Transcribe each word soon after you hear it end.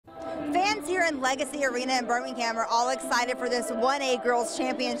Skyline Legacy Arena in Birmingham are all excited for this 1A Girls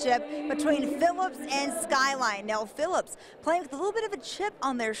Championship between Phillips and Skyline. Now, Phillips playing with a little bit of a chip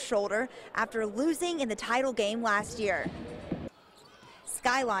on their shoulder after losing in the title game last year.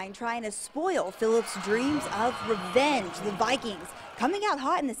 Skyline trying to spoil Phillips' dreams of revenge. The Vikings coming out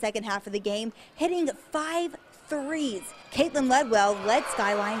hot in the second half of the game, hitting 5 threes. Caitlin Ledwell led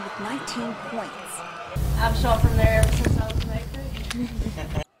Skyline with 19 points. I've shot from there ever since I was in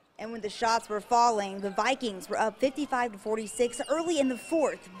 8th grade. And when the shots were falling, the Vikings were up 55-46 early in the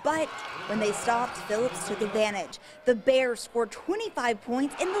fourth. But when they stopped, Phillips took advantage. The Bears scored 25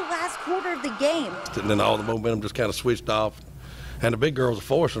 points in the last quarter of the game. And then all the momentum just kind of switched off. And the big girls were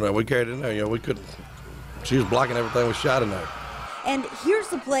forcing her. We carried it in there. You know, we couldn't. She was blocking everything we shot in there. And here's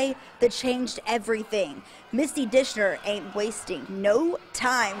the play that changed everything. Misty Dishner ain't wasting no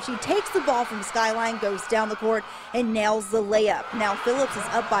time. She takes the ball from Skyline, goes down the court, and nails the layup. Now Phillips is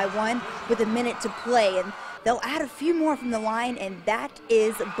up by 1 with a minute to play, and they'll add a few more from the line, and that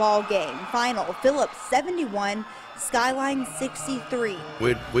is ball game. Final, Phillips 71, Skyline 63.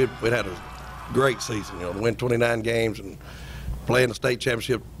 We'd had a great season, you know, to win 29 games and play in the state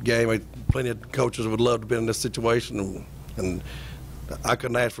championship game. Plenty of coaches would love to be in this situation, and I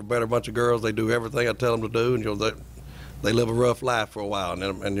couldn't ask for a better bunch of girls. They do everything I tell them to do, and you know they live a rough life for a while,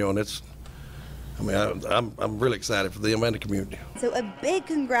 and you know, and it's. I mean, I'm really excited for them and the community. So a big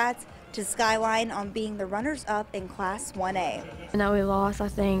congrats to Skyline on being the runners-up in Class 1A. I know we lost. I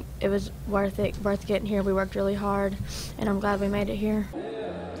think it was worth getting here. We worked really hard, and I'm glad we made it here.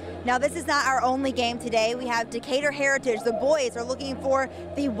 Now, this is not our only game today. We have Decatur Heritage. The boys are looking for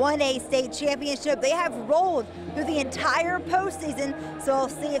the 1A state championship. They have rolled through the entire postseason, so we'll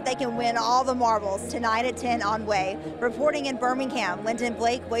see if they can win all the marbles tonight at 10 on Way. Reporting in Birmingham, Lyndon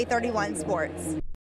Blake, Way 31 Sports.